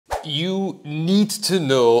You need to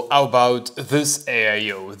know about this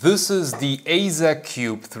AIO. This is the Azza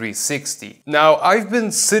Cube 360. Now, I've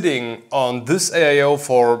been sitting on this AIO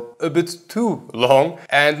for a bit too long,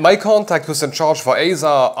 and my contact who's in charge for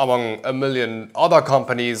Azza, among a million other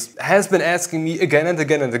companies, has been asking me again and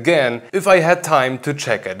again and again if I had time to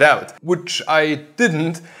check it out, which I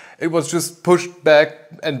didn't. It was just pushed back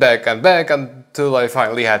and back and back until I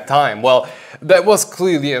finally had time. Well, that was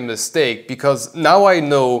clearly a mistake, because now I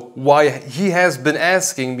know why he has been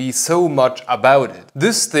asking me so much about it.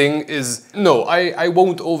 This thing is... No, I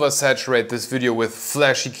won't oversaturate this video with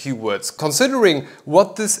flashy keywords. Considering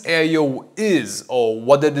what this AIO is, or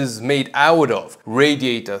what it is made out of,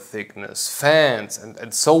 radiator thickness, fans,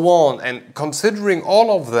 and so on, and considering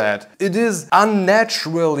all of that, it is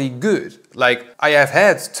unnaturally good. Like, I have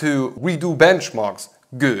had to redo benchmarks.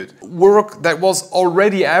 Good. Work that was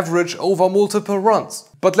already average over multiple runs.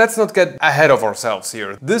 But let's not get ahead of ourselves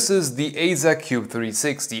here. This is the Azza Cube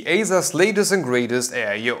 360, Azza's latest and greatest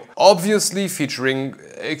AIO. Obviously featuring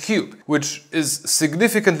a cube, which is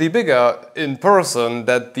significantly bigger in person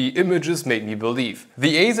than the images made me believe.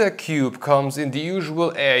 The Azza Cube comes in the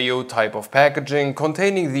usual AIO type of packaging,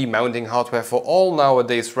 containing the mounting hardware for all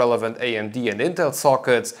nowadays relevant AMD and Intel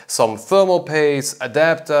sockets, some thermal paste,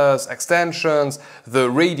 adapters, extensions,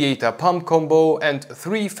 the radiator pump combo, and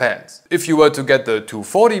 3 fans. If you were to get the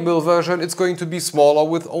 240mm version, it's going to be smaller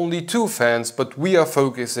with only 2 fans, but we are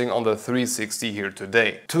focusing on the 360 here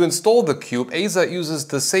today. To install the cube, Azza uses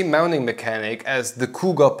the same mounting mechanic as the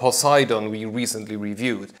Cougar Poseidon we recently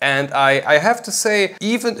reviewed. And I have to say,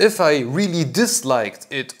 even if I really disliked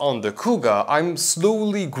it on the Cougar, I'm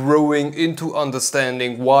slowly growing into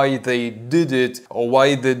understanding why they did it, or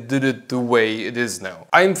why they did it the way it is now.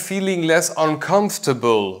 I'm feeling less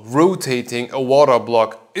uncomfortable rotating a water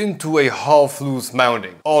block into a half-loose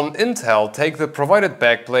mounting. On Intel, take the provided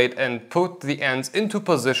backplate and put the ends into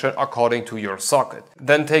position according to your socket.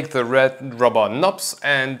 Then take the red rubber knobs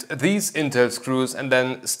and these Intel screws and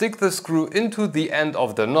then stick the screw into the end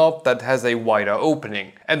of the knob that has a wider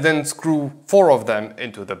opening, and then screw 4 of them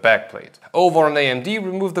into the backplate. Over on AMD,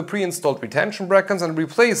 remove the pre-installed retention brackets and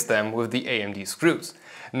replace them with the AMD screws.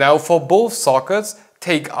 Now for both sockets,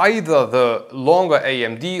 take either the longer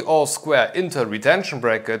AMD or square Intel retention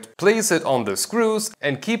bracket, place it on the screws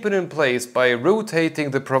and keep it in place by rotating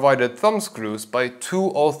the provided thumb screws by 2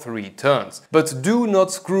 or 3 turns. But do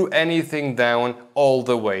not screw anything down all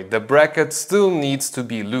the way, the bracket still needs to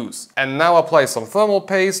be loose. And now apply some thermal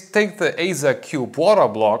paste, take the Azza Cube water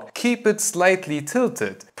block, keep it slightly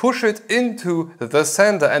tilted, push it into the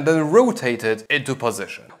center and then rotate it into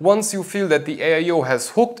position. Once you feel that the AIO has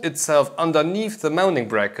hooked itself underneath the mounting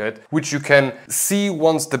bracket, which you can see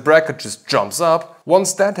once the bracket just jumps up,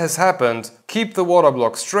 once that has happened, keep the water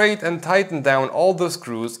block straight and tighten down all the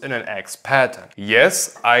screws in an X pattern.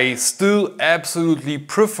 Yes, I still absolutely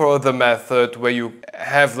prefer the method where you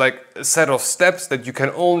have like a set of steps that you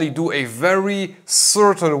can only do a very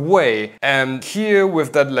certain way, and here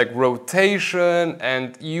with that like rotation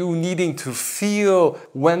and you needing to feel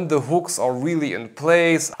when the hooks are really in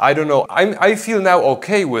place. I don't know, I feel now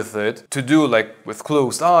okay with it to do like with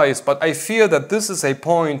closed eyes, but I fear that this is a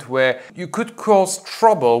point where you could cause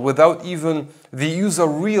trouble without even the user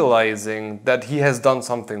realizing that he has done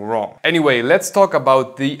something wrong. Anyway, let's talk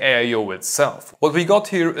about the AIO itself. What we got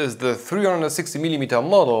here is the 360mm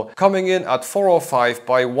model, coming in at 405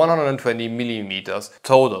 by 120mm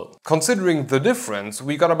total. Considering the difference,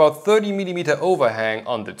 we got about 30mm overhang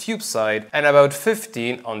on the tube side and about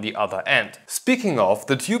 15 on the other end. Speaking of,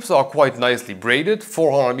 the tubes are quite nicely braided,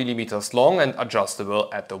 400mm long and adjustable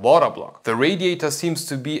at the water block. The radiator seems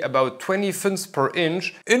to be about 20 fins per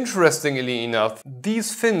inch. Interestingly enough,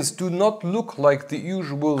 these fins do not look like the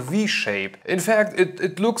usual V shape. In fact,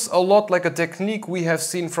 it looks a lot like a technique we have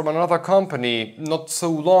seen from another company not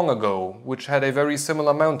so long ago, which had a very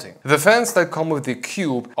similar mounting. The fans that come with the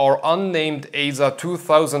cube are unnamed Azza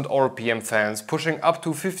 2000 RPM fans, pushing up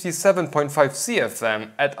to 57.5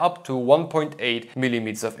 CFM at up to 1.8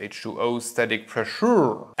 mm of H2O static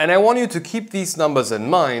pressure. And I want you to keep these numbers in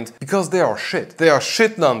mind, because they are shit. They are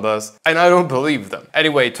shit numbers, and I don't believe them.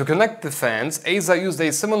 Anyway, to connect the fans, Azza used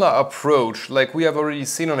a similar approach like we have already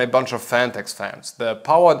seen on a bunch of Fantex fans. The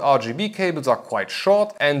powered RGB cables are quite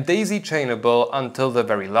short and daisy chainable until the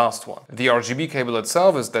very last one. The RGB cable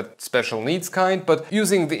itself is that special needs kind, but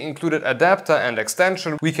using the included adapter and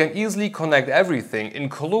extension, we can easily connect everything,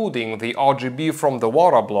 including the RGB from the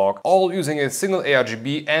water block, all using a single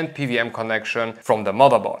ARGB and PWM connection from the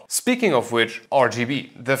motherboard. Speaking of which,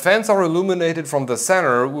 RGB. The fans are illuminated from the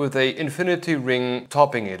center with a infinity ring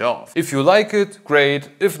topping it off. If you like like it, great.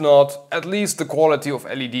 If not, at least the quality of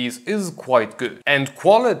LEDs is quite good. And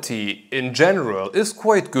quality in general is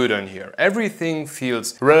quite good on here. Everything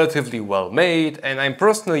feels relatively well made, and I'm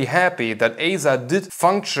personally happy that Azza did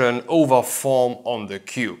function over form on the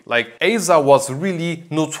Cube. Like, Azza was really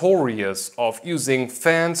notorious of using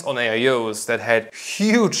fans on AIOs that had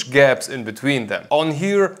huge gaps in between them. On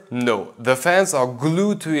here, no. The fans are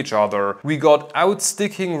glued to each other. We got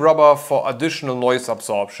out-sticking rubber for additional noise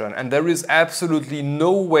absorption, and there is absolutely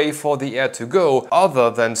no way for the air to go other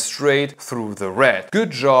than straight through the rad.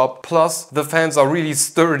 Good job. Plus, the fans are really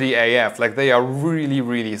sturdy AF. Like, they are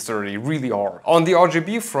really sturdy, really hard. On the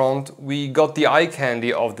RGB front, we got the eye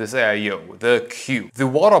candy of this AIO, the Cube. The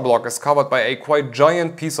water block is covered by a quite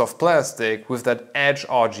giant piece of plastic with that edge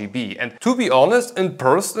RGB, and to be honest, in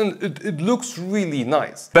person it looks really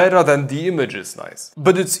nice. Better than the image is nice.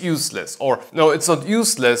 But it's useless. Or no, it's not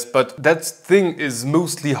useless, but that thing is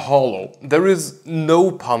mostly hollow. There is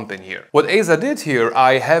no pump in here. What Azza did here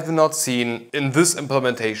I have not seen in this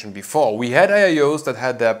implementation before. We had AIOs that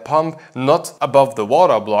had their pump not above the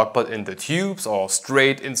water block but in the tubes or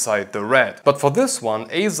straight inside the rad. But for this one,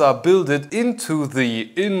 Azza built it into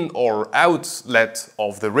the in or outlet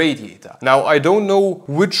of the radiator. Now, I don't know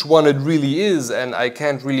which one it really is, and I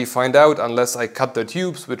can't really find out unless I cut the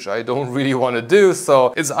tubes, which I don't really want to do,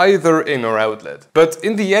 so it's either in or outlet. But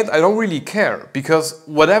in the end, I don't really care, because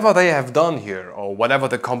whatever they have done here, or whatever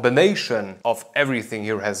the combination of everything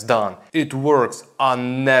here has done, it works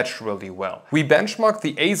unnaturally well. We benchmarked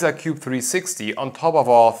the Azza Cube 360 on top of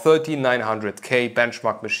our 13900K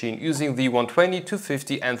benchmark machine using the 120,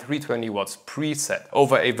 250 and 320 watts preset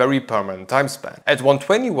over a very permanent time span. At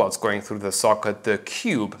 120 watts going through the socket, the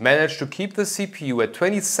Cube managed to keep the CPU at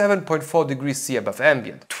 27.4 degrees C above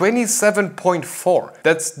ambient. 27.4!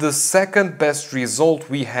 That's the second best result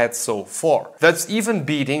we had so far. That's even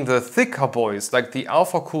beating the thicker boys like the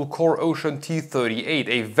AlphaCool Core Ocean T38,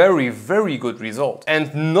 a very good result.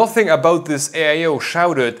 And nothing about this AIO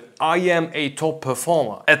shouted, I am a top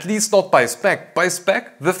performer. At least not by spec. By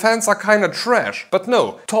spec, the fans are kinda trash. But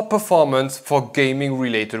no, top performance for gaming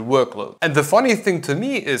related workload. And the funny thing to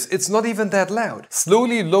me is, it's not even that loud.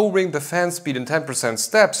 Slowly lowering the fan speed in 10%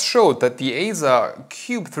 steps showed that the Azza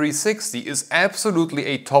Cube 360 is absolutely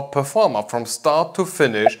a top performer from start to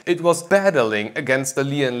finish. It was battling against the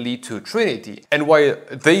Lian Li 2 Trinity. And while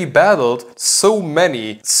they battled, so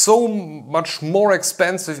much more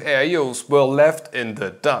expensive AIOs were left in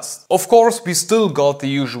the dust. Of course, we still got the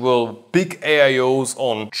usual big AIOs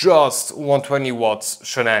on just 120 watts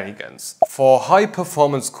shenanigans. For high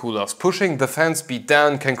performance coolers, pushing the fan speed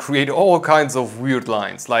down can create all kinds of weird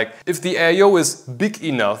lines. Like, if the AIO is big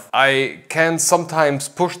enough, I can sometimes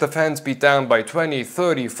push the fan speed down by 20,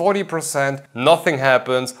 30, 40%, nothing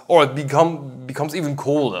happens, or it becomes even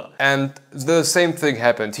colder. And the same thing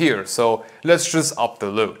happened here, so let's just up the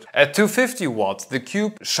load. At 250 watts, the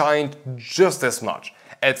Cube shined just as much.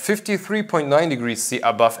 At 53.9 degrees C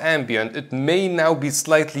above ambient, it may now be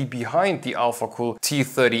slightly behind the AlphaCool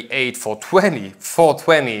T38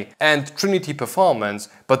 420 and Trinity Performance,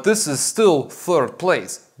 but this is still third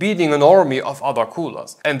place, beating an army of other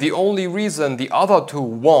coolers. And the only reason the other two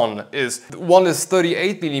won is one is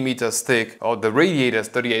 38mm thick, or the radiator is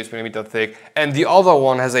 38mm thick, and the other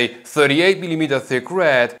one has a 38mm thick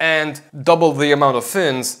rad and double the amount of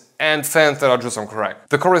fins and fans that are just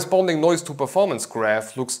incorrect. The corresponding noise to performance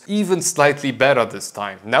graph looks even slightly better this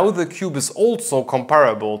time. Now the Cube is also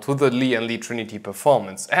comparable to the Lian Li Trinity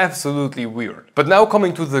Performance. Absolutely weird. But now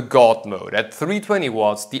coming to the God mode. At 320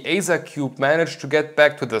 watts, the Azza Cube managed to get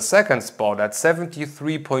back to the second spot at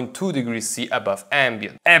 73.2 degrees C above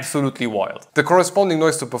ambient. Absolutely wild. The corresponding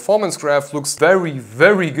noise to performance graph looks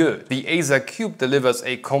very good. The Azza Cube delivers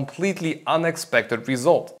a completely unexpected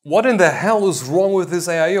result. What in the hell is wrong with this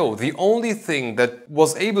AIO? The only thing that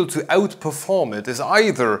was able to outperform it is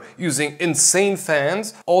either using insane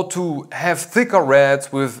fans or to have thicker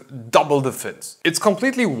rads with double the fins. It's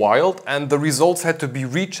completely wild, and the results had to be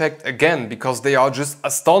rechecked again because they are just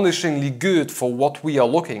astonishingly good for what we are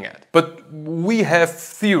looking at. But we have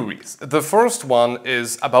theories. The first one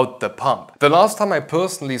is about the pump. The last time I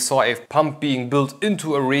personally saw a pump being built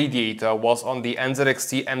into a radiator was on the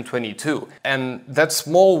NZXT M22, and that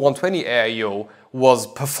small 120 AIO was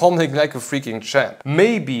performing like a freaking champ.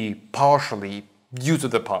 Maybe partially due to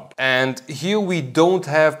the pump. And here we don't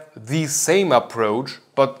have the same approach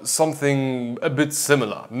but something a bit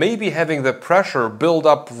similar. Maybe having the pressure build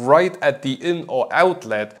up right at the in or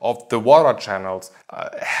outlet of the water channels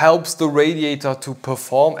helps the radiator to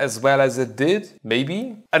perform as well as it did,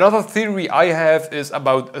 maybe? Another theory I have is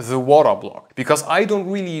about the water block, because I don't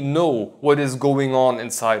really know what is going on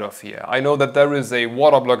inside of here. I know that there is a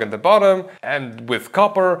water block at the bottom and with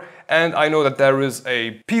copper, and I know that there is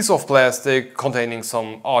a piece of plastic containing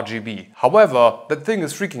some RGB. However, that thing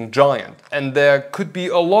is freaking giant, and there could be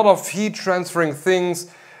a lot of heat transferring things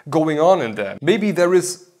going on in there. Maybe there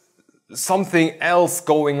is something else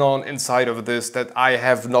going on inside of this that I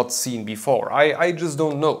have not seen before. I just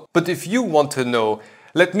don't know. But if you want to know,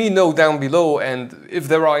 let me know down below, and if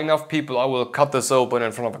there are enough people, I will cut this open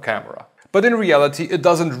in front of a camera. But in reality, it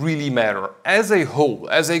doesn't really matter. As a whole,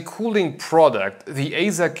 as a cooling product, the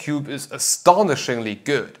Azza Cube is astonishingly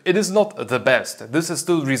good. It is not the best. This is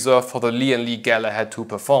still reserved for the Lee & Lee Galahad 2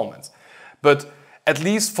 performance. But at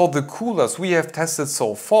least for the coolers we have tested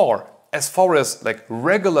so far as like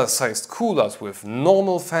regular sized coolers with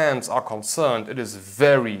normal fans are concerned, it is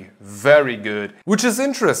very, very good. Which is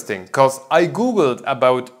interesting, because I googled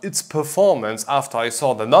about its performance after I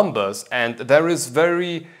saw the numbers, and there is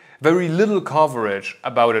very little coverage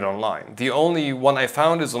about it online. The only one I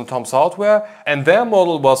found is on Tom's Hardware, and their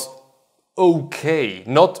model was okay.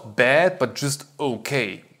 Not bad, but just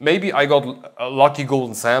okay. Maybe I got a lucky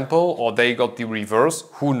golden sample, or they got the reverse,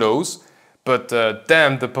 who knows. But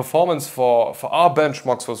damn, the performance for our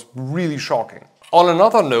benchmarks was really shocking. On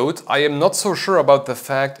another note, I am not so sure about the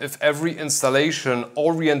fact if every installation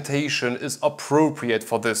orientation is appropriate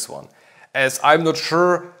for this one, as I'm not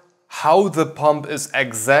sure how the pump is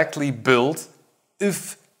exactly built.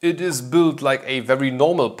 If it is built like a very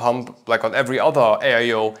normal pump, like on every other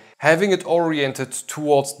AIO, having it oriented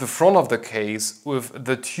towards the front of the case with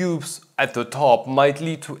the tubes at the top might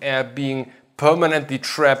lead to air being permanently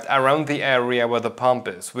trapped around the area where the pump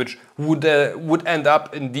is, which would end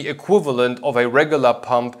up in the equivalent of a regular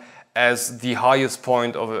pump as the highest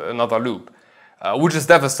point of another loop, which is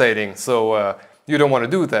devastating, so you don't want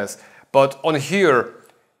to do this. But on here,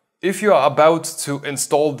 if you are about to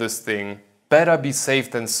install this thing, better be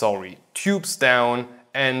safe than sorry. Tubes down,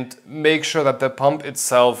 and make sure that the pump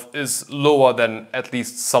itself is lower than at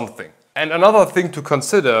least something. And another thing to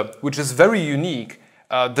consider, which is very unique,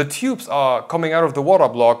 the tubes are coming out of the water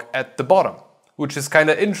block at the bottom, which is kind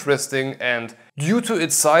of interesting, and due to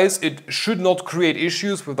its size it should not create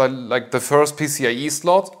issues with like the first PCIe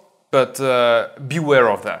slot, but beware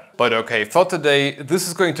of that. But okay, for today this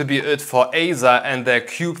is going to be it for Azza and their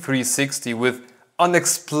Cube 360 with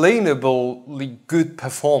unexplainably good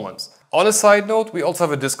performance. On a side note, we also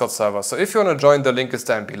have a Discord server, so if you want to join, the link is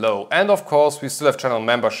down below. And of course, we still have channel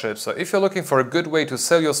membership, so if you're looking for a good way to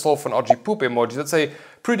sell your soul for an OG poop emoji, that's a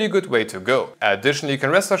pretty good way to go. Additionally, you can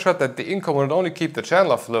rest assured that the income will not only keep the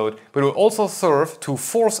channel afloat, but will also serve to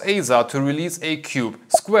force Azza to release a Cube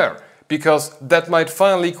Square, because that might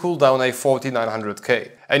finally cool down a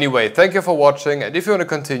 4900K. Anyway, thank you for watching, and if you want to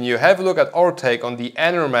continue, have a look at our take on the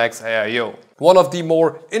Enermax AIO, one of the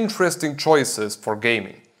more interesting choices for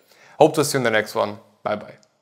gaming. Hope to see you in the next one. Bye bye.